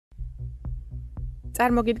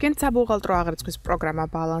წარმოგიდგენთ საბუღალტრო აღრიცხვის პროგრამა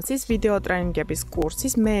ბალანსის ვიდეო ტრენინგების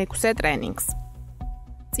კურსის მე-6 ტრენინგს.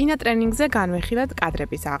 წინა ტრენინგზე განვიხილეთ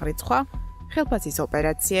კადრების აღრიცხვა, ხელფასის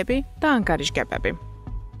ოპერაციები და ანგარიშგებები.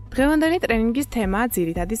 დღევანდელი ტრენინგის თემაა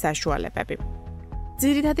ძირითადი საშუალებები.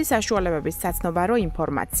 ძირითადი საშუალებების საცნობარო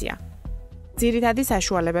ინფორმაცია. ძირითადი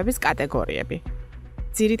საშუალებების კატეგორიები.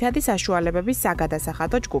 ძირითადი საშუალებების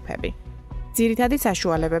საგადასახადო ჯგუფები. ძირითადი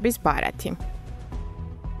საშუალებების ბარათი.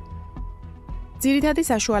 ძირითადი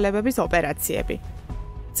საშუალებების ოპერაციები.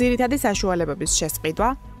 ძირითადი საშუალებების შესყიდვა,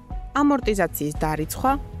 ამორტიზაციის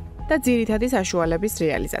დარიცხვა და ძირითადი საშუალების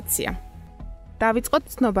რეალიზაცია. დავიწყოთ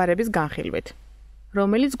ცნობარების განხილვით,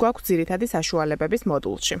 რომელიც გვაქვს ძირითადი საშუალებების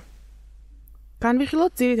მოდულში.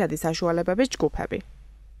 განვიხილოთ ძირითადი საშუალებების ჯგუფები,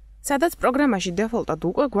 სადაც პროგრამაში დეფოლტად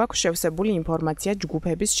უკვე გვაქვს შევსებული ინფორმაცია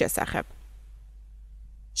ჯგუფების შესახებ.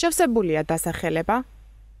 შევსებულია დასახელება,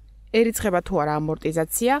 ერიცხება თუ არა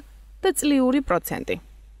ამორტიზაცია და წლიური პროცენტი.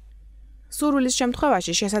 სურვილის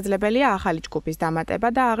შემთხვევაში შესაძლებელია ახალი ჯგუფის დამატება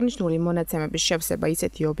და აღნიშნული მონაცემების შევსება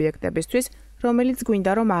ისეთი ობიექტებისთვის, რომელიც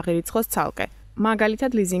გვინდა რომ აღირიცხოს ცალკე,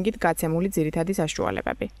 მაგალითად ლიზინგით გაცემული ძირითადი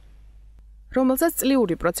საშუალებები, რომელსაც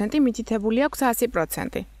წლიური პროცენტი მითითებული აქვს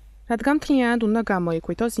 100%, რადგან მთლიანად უნდა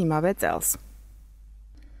გამოიქვithოს იმავე წელს.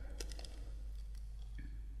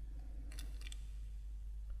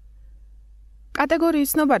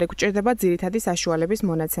 კატეგორიის ცნობარი გვჭირდება ძირითადი საშუალების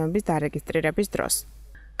მონაცემების დარეგისტრირების დროს.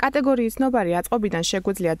 კატეგორიის ცნობარი აწყობიდან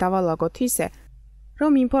შეგვიძლია დავალაგოთ ისე,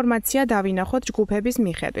 რომ ინფორმაცია დავინახოთ ჯგუფების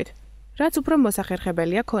მიხედვით, რაც უფრო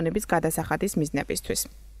მოსახერხებელია ქონების გადასახადის მიზნებისთვის.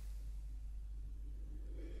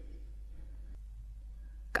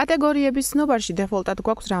 კატეგორიების ცნობარში დეფოლტად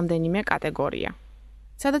გვაქვს რამდენიმე კატეგორია,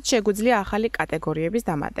 სადაც შეგვიძლია ახალი კატეგორიების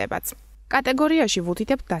დამატებაც. კატეგორიაში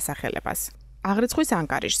ვუთითებთ დასახელებას, აღრიცხვის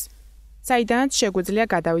ანგარიშს, საიდანაც შეგვიძლია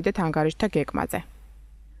გადავიდეთ ანგარიშთა გეგმაზე.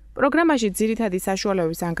 პროგრამაში ძირითადი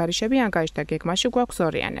საშუალებების ანგარიშები ანგარიშთა გეგმაში გვაქვს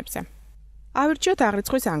ორიანებზე. ავირჩიოთ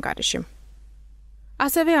აღრიცხვის ანგარიში.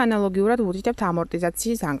 ასევე ანალოგიურად ვუთითებთ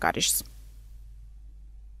ამორტიზაციის ანგარიშს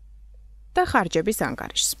და ხარჯების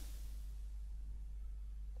ანგარიშს.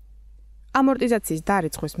 ამორტიზაციის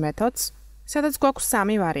დარიცხვის მეთოდს, სადაც გვაქვს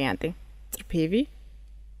სამი ვარიანტი: წრფივი,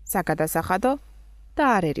 საგადასახადო და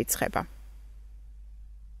არ ერიცხება.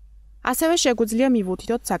 ასევე შეგვიძლია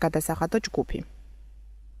მივუთითოთ საგადასახადო ჯგუფი.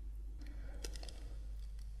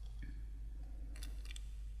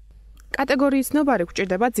 კატეგორიის ცნობარი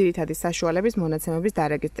გვჭირდება ძირითადი საშუალების მონაცემების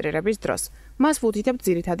დარეგისტრირების დროს. მას ვუთითებთ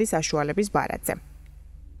ძირითადი საშუალების ბარათზე.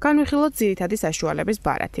 განვიხილოთ ძირითადი საშუალების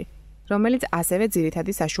ბარათი, რომელიც ასევე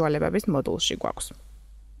ძირითადი საშუალებების მოდულში გვაქვს.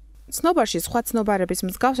 ცნობარში სხვა ცნობარების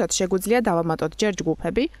მსგავსად შეგვიძლია დავამატოთ ჯერ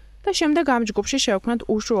ჯგუფები და შემდეგ ამ ჯგუფში შევქმნათ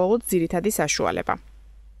უშუალოდ ძირითადი საშუალება.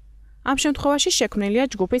 ამ შემთხვევაში შექმნილია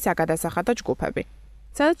ჯგუფის საგადასახადო ჯგუფები,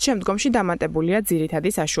 სადაც შემდგომში დამატებულია ძირითადი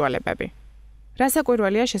საშუალებები.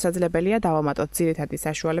 რასაკვირველია შესაძლებელია დავამატოთ ძირითადი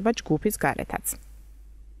საშუალება ჯგუფის გარეთაც.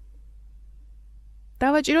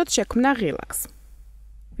 დავაჭიროთ შექმნა ღილაკს.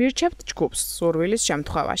 ვირჩევთ ჯგუფს სურვილის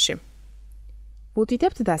შემთხვევაში.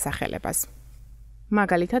 ვუთითებთ დასახელებას,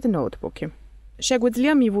 მაგალითად ნოუთბუქი.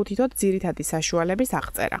 შეგვიძლია მივუთითოთ ძირითადი საშუალების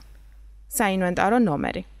აღწერა, საინვენტარო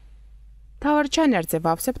ნომერი. მთავარ ჩანერზე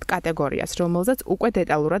ვავსებთ კატეგორიას, რომელზეც უკვე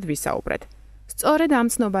დეტალურად ვისაუბრეთ. სწორედ ამ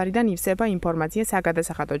ცნობარიდან ივსება ინფორმაცია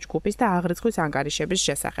საგადასახადო ჯგუფის და აღრიცხვის ანგარიშების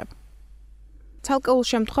შესახებ. ცალკეულ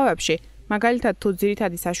შემთხვევებში, მაგალითად თუ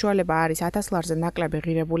ძირითადი საშუალება არის 1000 ლარზე ნაკლები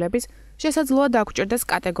ღირებულების, შესაძლოა დაგგვჭირდეს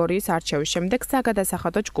კატეგორიის არჩევის შემდეგ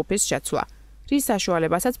საგადასახადო ჯგუფის შეცვლა, რის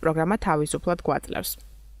საშუალებასაც პროგრამა თავისუფლად გვაძლევს.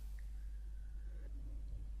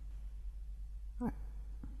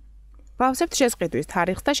 ვავსებთ შესყიდვის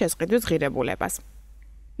თარიღს და შესყიდვის ღირებულებას.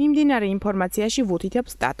 მიმდინარე ინფორმაციაში ვუთითებთ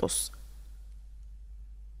სტატუსს.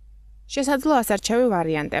 შესაძლო ასარჩევი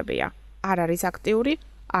ვარიანტებია: არ არის აქტიური,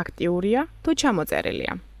 აქტიურია თუ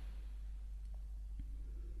ჩამოწერილია.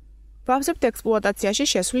 ვავსებთ ექსპლუატაციაში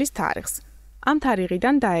შესვლის თარიღს. ამ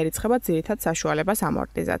თარიღიდან დაერიცხება ძირითად საშუალებას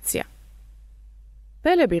ამორტიზაცია.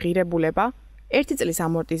 ველები ღირებულება, 1 წლის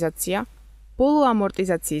ამორტიზაცია, ბოლო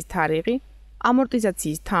ამორტიზაციის თარიღი,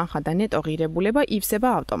 ამორტიზაციის თანხა და ნეტო ღირებულება ივსება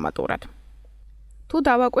ავტომატურად. თუ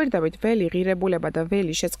დავაკვირდებით ველი ღირებულება და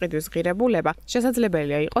ველი შეწყიდვის ღირებულება,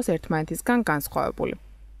 შესაძლებელია იყოს ერთმანეთისგან განსხვავებული.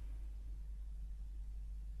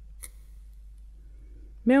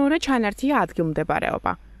 მეორე ჩანართია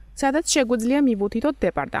ადგილმდებარეობა, სადაც შეგვიძლია მივუთითოთ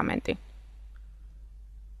დეპარტამენტი,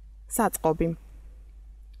 საწყობი,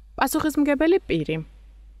 პასუხისმგებელი პირი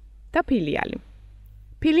და ფილიალი.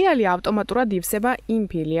 ფილიალი ავტომატურად ივსება იმ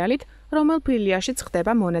ფილიალით, რომელ ფილიაშიც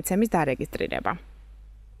ხდება მონაცემის დარეგისტრირება.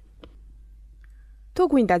 თუ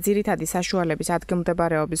გვინდა ძირითადი საშუალების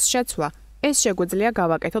ადგილმდებარეობის შეცვლა, ეს შეგვიძლია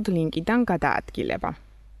გავაკეთოთ ლინკიდან გადაადგილება.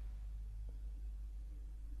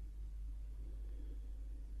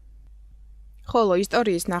 ხოლო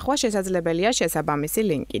ისტორიის ნახვა შესაძლებელია შესაბამისი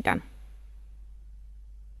ლინკიდან.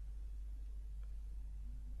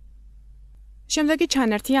 შემდეგი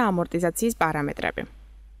ჩანართია ამორტიზაციის პარამეტრები.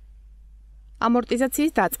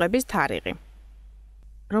 ამორტიზაციის დაწყების თარიღი,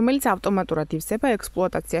 რომელიც ავტომატურად ივსება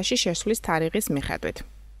ექსპლუატაციაში შესვლის თარიღის მიხედვით.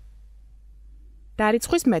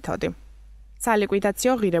 დარიცხვის მეთოდი,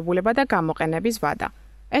 სალიკვიდაციო ღირებულება და გამოყენების ვადა.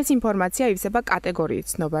 ეს ინფორმაცია ივსება კატეგორიის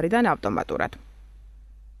ცნობარიდან ავტომატურად.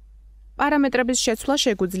 პარამეტრების შეცვლა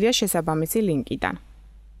შეგვიძლია შესაბამისი ლინკიდან.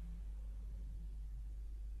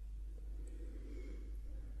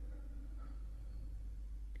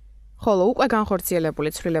 ხოლო უკვე განხორციელებული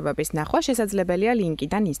ცვლილებების ნახვა შესაძლებელია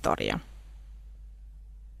ლინკიდან ისტორია.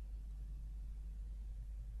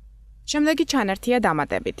 შემდეგი ჩანართია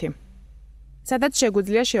დამატებითი, სადაც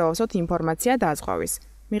შეგვიძლია შევავსოთ ინფორმაცია დაზღვევის,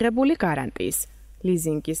 მიღებული გარანტიის,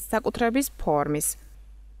 ლიზინგის, საკუთრების ფორმის,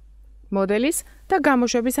 მოდელის და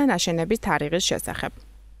გამოშვების ან აშენების თარიღის შესახებ.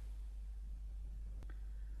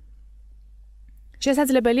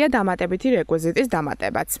 შესაძლებელია დამატებითი რეკვიზიტის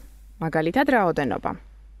დამატებაც, მაგალითად რაოდენობა.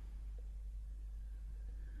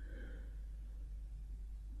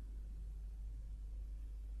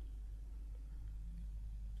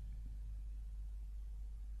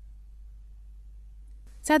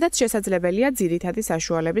 სადაც შესაძლებელია ძირითადი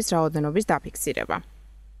საშუალების რაოდენობის დაფიქსირება,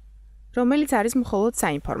 რომელიც არის მხოლოდ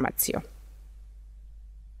საინფორმაციო.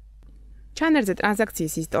 ჩანერზე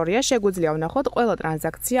ტრანზაქციის ისტორია შეგვიძლია ვნახოთ ყველა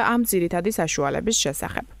ტრანზაქცია ამ ძირითადი საშუალების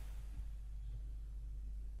შესახებ.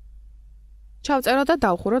 ჩავწეროთ და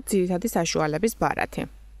დავხუროთ ძირითადი საშუალების ბარათი.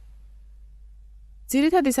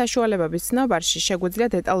 ძირითადი საშუალებების ცნობარში შეგვიძლია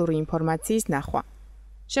დეტალური ინფორმაციის ნახვა.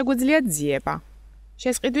 შეგვიძლია ძიება,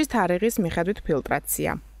 შესყიდვის თარიღის მიხედვით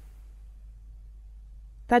ფილტრაცია.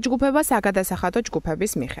 დაჯგუფება საგადასახადო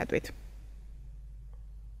ჯგუფების მიხედვით.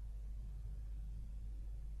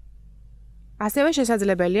 ასევე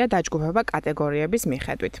შესაძლებელია დაჯგუფება კატეგორიების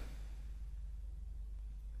მიხედვით.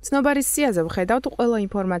 ცნობარის სიაზე ვხედავთ ყველა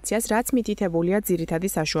ინფორმაციას, რაც მითითებულია ძირითადი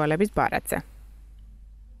საშუალების ბარათზე.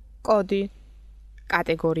 კოდი,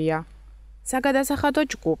 კატეგორია, საგადასახადო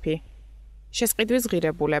ჯგუფი, შესყიდვის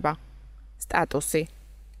ღირებულება, სტატუსი,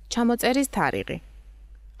 ჩამოწერის თარიღი,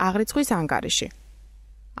 აღრიცხვის ანგარიში,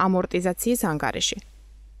 ამორტიზაციის ანგარიში,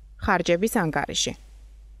 ხარჯების ანგარიში.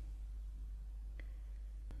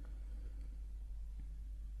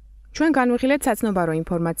 ჩვენ განვიხილეთ საცნობარო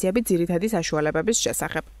ინფორმაციები ძირითადი საშუალებების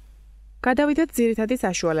შესახებ. გადავიდეთ ძირითადი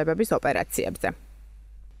საშუალებების ოპერაციებზე.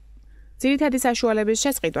 ძირითადი საშუალების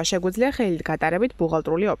შესყიდვა შეგვიძლია ხელით გატარებით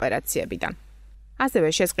ბუღალტრული ოპერაციებიდან, ასევე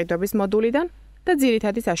შესყიდვების მოდულიდან და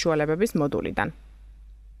ძირითადი საშუალებების მოდულიდან.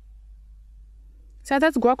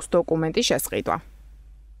 სადაც გვაქვს დოკუმენტის შესყიდვა.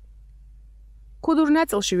 ქუდურ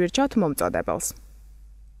ნაწილში ვირჩევთ მომწოდებელს.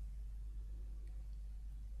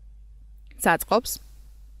 საწყობს,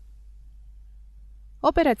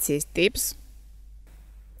 ოპერაციის ტიპს,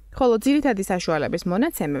 ხოლო ძირითადი საშუალების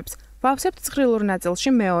მონაცემებს ვავსებთ ცხრილურ ნაწილში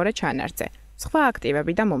მეორე ჩანართზე, სხვა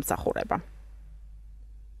აქტივები და მომსახურება.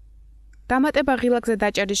 დამატება ღილაკზე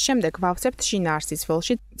დაჭერის შემდეგ ვავსებთ შინაარსის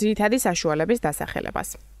ველში ძირითადი საშუალების დასახელებას.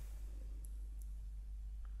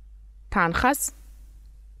 თანხას,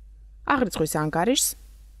 აღრიცხვის ანგარიშს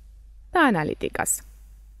და ანალიტიკას.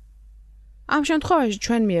 ამ შემთხვევაში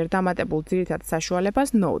ჩვენ მიერ დამატებულ ძირითად საშუალებას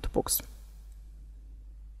ნოუთბუქს.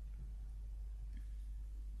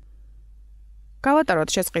 გავატაროთ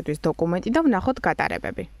შესყიდვის დოკუმენტი და ვნახოთ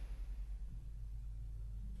გატარებები.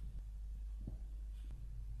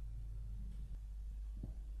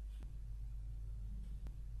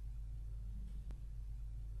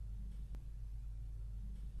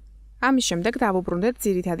 ამის შემდეგ დავუბრუნდეთ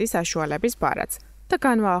ძირითადი საშუალების ბარათს და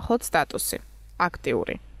განვაახლოთ სტატუსი,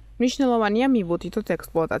 აქტიური. მნიშვნელოვანია მივუთითოთ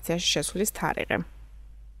ექსპლუატაციაში შესვლის თარიღი.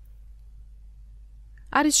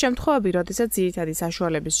 არის შემთხვევები, როდესაც ძირითადი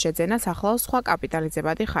საშუალების შეძენას ახლავს სხვა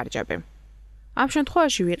კაპიტალიზებადი ხარჯები. ამ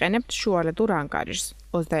შემთხვევაში ვიყენებთ შუალედურ ანგარიშს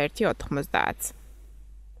 21.90,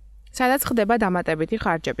 სადაც ხდება დამატებითი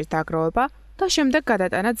ხარჯების დაგროვება და შემდეგ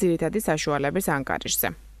გადატანა ძირითადი საშუალების ანგარიშზე.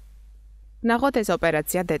 ვნახოთ ეს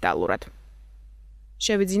ოპერაცია დეტალურად.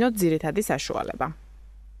 შევიძინოთ ძირითადი საშუალება.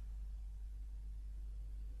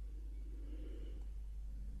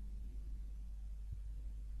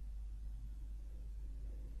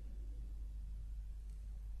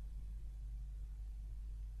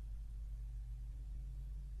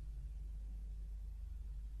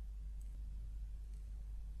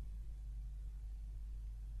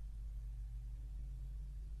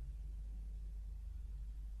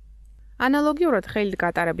 ანალოგიურად ხელით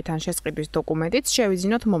გატარებით ან შესყიდვის დოკუმენტით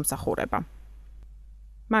შევიძინოთ მომსახურება.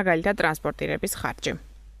 მაგალითად, ტრანსპორტირების ხარჯი.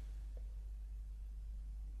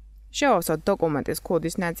 შევავსოთ დოკუმენტის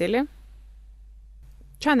ქუდის ნაწილი.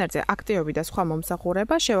 ჩანერზე აქტივები და სხვა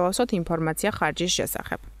მომსახურება შევავსოთ ინფორმაცია ხარჯის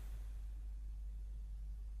შესახებ.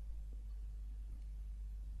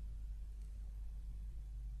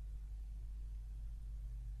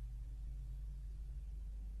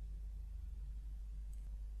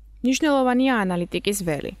 ნიშნულოვანია ანალიტიკის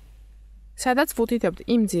ველი, სადაც ვუთითებთ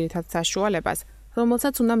იმ ძირითად საშუალებას,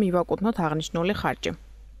 რომელსაც უნდა მივაკუთვნოთ აღნიშნული ხარჯი.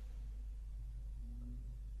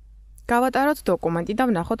 გავატაროთ დოკუმენტი და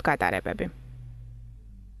ვნახოთ გატარებები.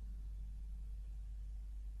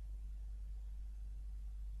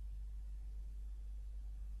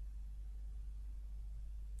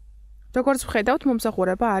 როგორც ვხედავთ,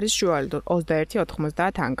 მომსახურება არის შუალედურ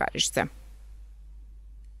 21.90 ანგარიშზე.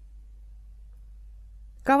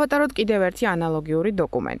 გავატაროთ კიდევ ერთი ანალოგიური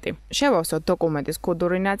დოკუმენტი. შევავსოთ დოკუმენტის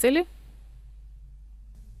ქუდური ნაწილი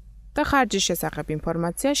და ხარჯის შესახებ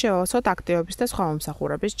ინფორმაცია შევავსოთ აქტივების და სხვა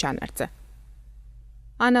მომსახურების ჩანერზე.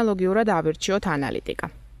 ანალოგიურად ავირჩიოთ ანალიტიკა.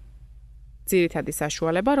 ძირითადი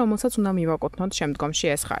საშუალება, რომელსაც უნდა მივაკუთვნოთ შემდგომში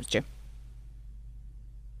ეს ხარჯი.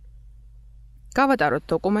 გავატაროთ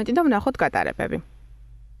დოკუმენტი და ვნახოთ გატარებები.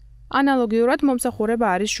 ანალოგიურად მომსახურება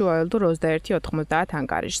არის შუალედურ 21.90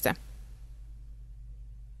 ანგარიშზე.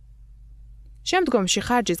 შემდგომში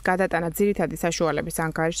ხარჯის გადატანა ძირითადი საშუალების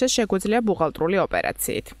ანგარიშზე შეგვიძლია ბუღალტრული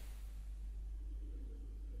ოპერაციით.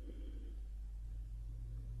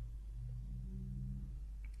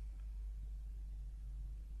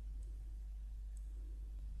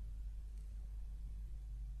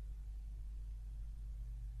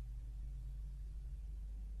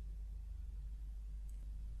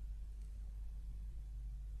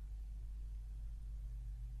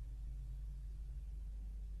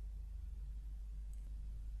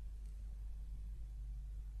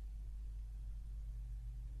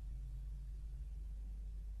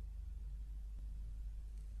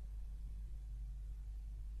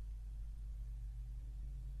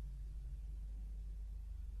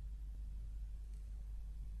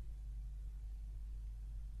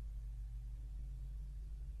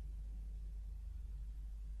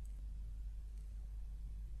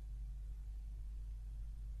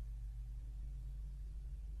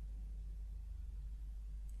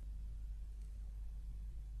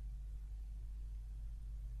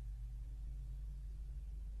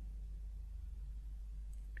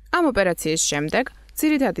 ამ ოპერაციის შემდეგ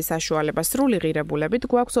ძირითადი საშუალება სრული ღირებულებით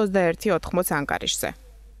გვაქვს 21.80 ანგარიშზე.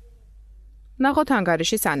 ვნახოთ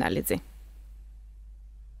ანგარიშის ანალიზი.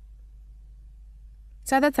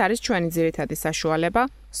 სადაც არის ჩვენი ძირითადი საშუალება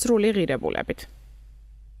სრული ღირებულებით.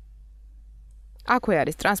 აქვე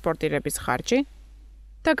არის ტრანსპორტირების ხარჯი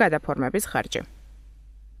და გადაფორმების ხარჯი.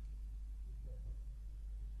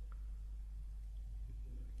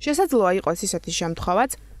 შესაძლოა იყოს ისეთი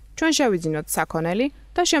შემთხვევაც, ჩვენ შევიძინოთ საქონელი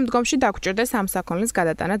და შემდგომში დაგვჭირდეს ამ საქონლის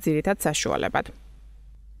გადატანა ძირითად საშუალებად.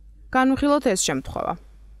 განვიხილოთ ეს შემთხვევა.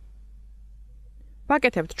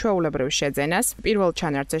 ვაკეთებთ ჩვეულებრივ შეძენას, პირველ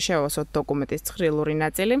ჩანერზე შევავსოთ დოკუმენტის ცხრილური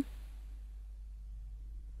ნაწილი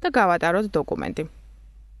და გავატაროთ დოკუმენტი.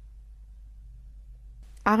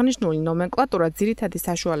 აღნიშნული ნომენკლატურა ძირითადი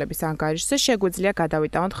საშუალების ანგარიშზე შეგვიძლია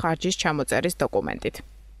გადავიტანოთ ხარჯის ჩამოწერის დოკუმენტით.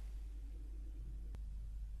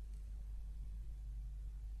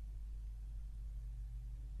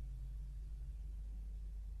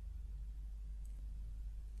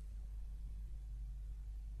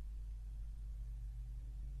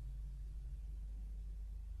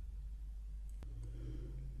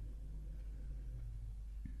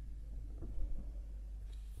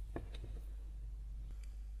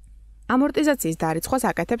 ამორტიზაციის დარიცხვას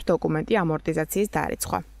აკეთებს დოკუმენტი ამორტიზაციის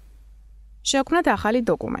დარიცხვა. შევქმნათ ახალი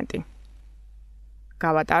დოკუმენტი.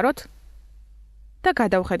 გავატაროთ და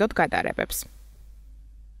გადავხედოთ გატარებებს.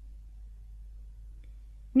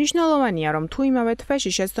 მნიშვნელოვანია, რომ თუ იმავე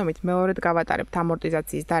თვეში შეცდომით მეორედ გავატარებთ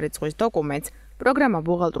ამორტიზაციის დარიცხვის დოკუმენტს, პროგრამა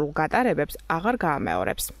ბუღალტრულ გატარებებს აღარ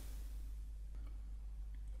გაამეორებს.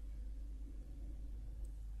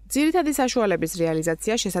 ძირითადი საშუალების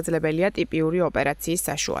რეალიზაცია შესაძლებელია ტიპიური ოპერაციის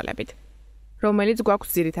საშუალებით, რომელიც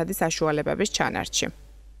გვაქვს ძირითადი საშუალებების ჩანართში.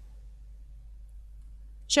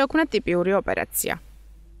 შევქმნათ ტიპიური ოპერაცია.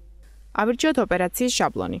 ავირჩიოთ ოპერაციის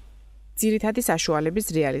შაბლონი. ძირითადი საშუალების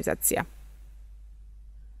რეალიზაცია.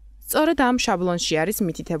 სწორედ ამ შაბლონში არის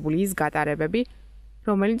მითითებული ის გატარებები,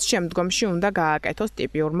 რომელიც შემდგომში უნდა გააკეთოს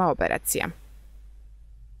ტიპიურმა ოპერაციამ.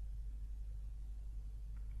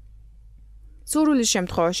 სურვილის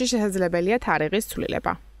შემთხვევაში შესაძლებელია თარიღის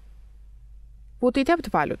ცვლილება. ვუთითებთ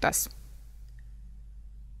ვალუტას.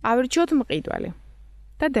 ავირჩიოთ მყიდველი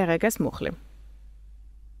და დღგ-ს მუხლი.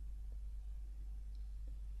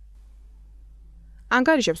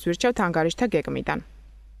 ანგარიშებს ვირჩევთ ანგარიშთა გეგმიდან.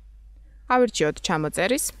 ავირჩიოთ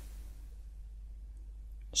ჩამოწერის,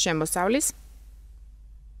 შემოსავლის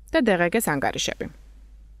და დღგ-ს ანგარიშები.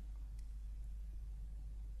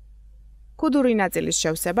 კუდური ნაწილის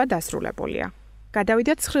შევსება დასრულებულია.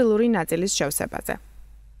 გადავიდეთ ცხრილური ნაწილის შევსებაზე.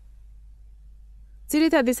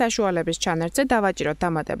 ძირითადი საშუალების ჩანერცზე დავაჭიროთ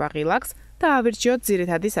დამატება ღილაკს და ავირჩიოთ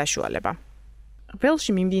ძირითადი საშუალება.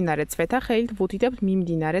 ველში მიმდინარე ცვეთა ხელით ვუთითებთ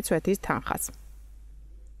მიმდინარე ცვეთის თანხას.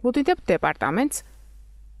 ვუთითებთ დეპარტამენტს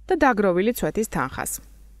და დაგროვილი ცვეთის თანხას.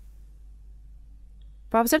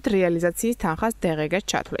 ვავსებთ რეალიზაციის თანხას დღგ-ს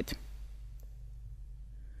ჩათვლით.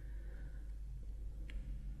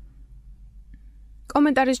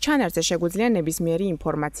 კომენტარის ჩანერცზე შეგვიძლია ნებისმიერი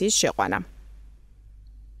ინფორმაციის შეყვანა.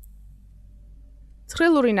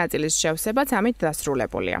 ცხრილური ნაწილის შევსებაც ამით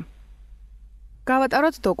დასრულებულია.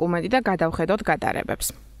 გავატაროთ დოკუმენტი და გადავხედოთ გატარებებს.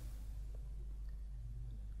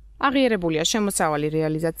 აღიარებულია შემოსავალი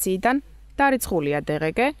რეალიზაციიდან, დარიცხულია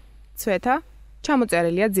დღგ, ცვეთა,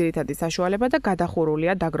 ჩამოწერილია ძირითადი საშუალება და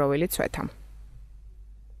გადახურულია დაგროვილი ცვეთა.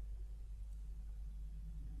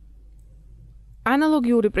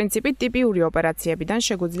 ანალოგიური პრინციპით ტიპიური ოპერაციებიდან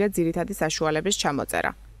შეგვიძლია ძირითადი საშუალების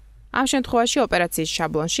ჩამოწერა. ამ შემთხვევაში ოპერაციის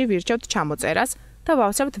შაბლონში ვირჩევთ ჩამოწერას და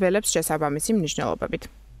ვავსებთ ველებს შესაბამისი მნიშვნელობებით.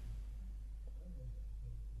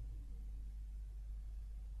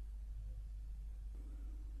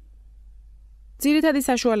 ძირითადი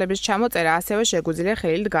საშუალების ჩამოწერა ასევე შეგვიძლია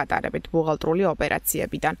ხელით გატარებით ბუღალტრული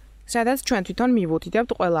ოპერაციებიდან, სადაც ჩვენ თვითონ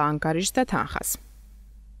მივუთითებთ ყველა ანგარიშს და თანხას.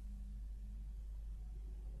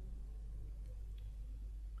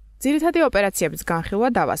 ძირითადი ოპერაციების განხილვა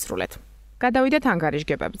დავასრულეთ. გადავიდეთ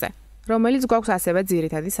ანგარიშგებებზე, რომელიც გვაქვს ასევე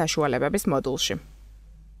ძირითადი საშუალებების მოდულში.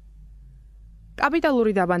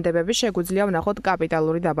 კაპიტალური დაბანდებები შეგვიძლია ვნახოთ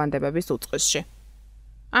კაპიტალური დაბანდებების უწყისში.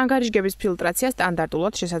 ანგარიშგების ფილტრაცია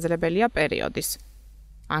სტანდარტულად შესაძლებელია პერიოდის,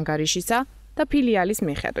 ანგარიშისა და ფილიალის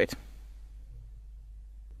მიხედვით.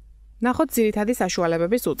 ვნახოთ ძირითადი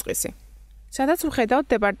საშუალებების უწყისი, სადაც ვხედავთ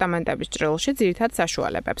დეპარტამენტების ჭრილში ძირითად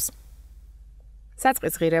საშუალებებს.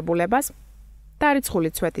 საწყის ღირებულებას, დარიცხული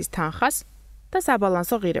ცვეთის თანხას და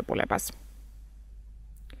საბალანსო ღირებულებას.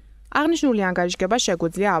 აღნიშნული ანგარიშგება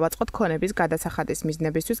შეგვიძლია ავაწყოთ ქონების გადასახადის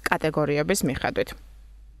მიზნებისთვის კატეგორიების მიხედვით.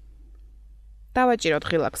 დავაჭიროთ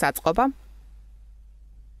ღილაკს აწყობა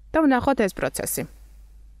და ვნახოთ ეს პროცესი.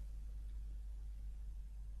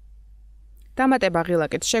 დამატება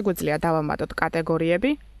ღილაკით შეგვიძლია დავამატოთ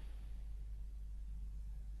კატეგორიები,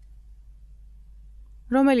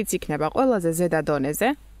 რომელიც იქნება ყველაზე ზედა დონეზე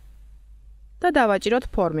და დავაჭიროთ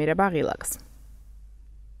ფორმირება ღილაკს.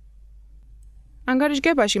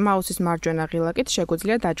 ანგარიშგებაში მაუსის მარჯვენა ღილაკით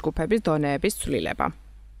შეგვიძლია დაჯგუფების დონეების ცვლილება.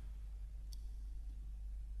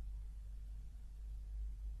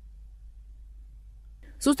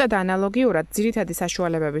 ზუსტად ანალოგიურად ძირითადი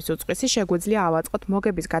საშუალებების უწყისი შეგვიძლია ავაწყოთ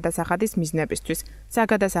მოგების გადასახადის მიზნებისთვის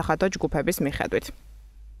საგადასახადო ჯგუფების მიხედვით.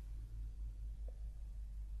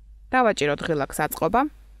 დავაჭიროთ ღილაკს აწყობა,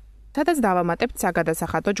 სადაც დავამატებთ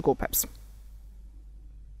საგადასახადო ჯგუფებს.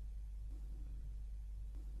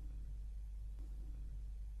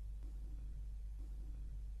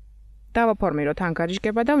 დავაფორმიროთ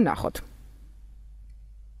ანგარიშგება და ვნახოთ.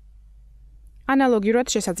 ანალოგიურად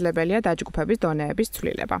შესაძლებელია დაჯგუფების დონეების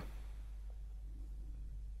ცვლილება.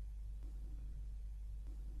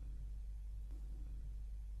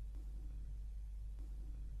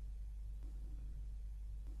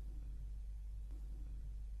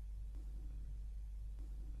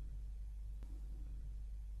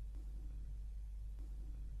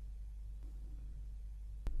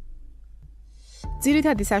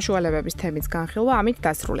 ძირითადი საშუალებების თემის განხილვა ამით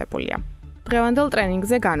დასრულებულია. დღევანდელ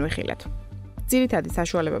ტრენინგზე განვიხილეთ. ძირითადი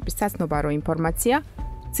საშუალებების საცნობარო ინფორმაცია,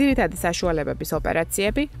 ძირითადი საშუალებების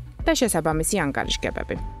ოპერაციები და შესაბამისი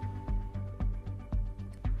ანგარიშგებები.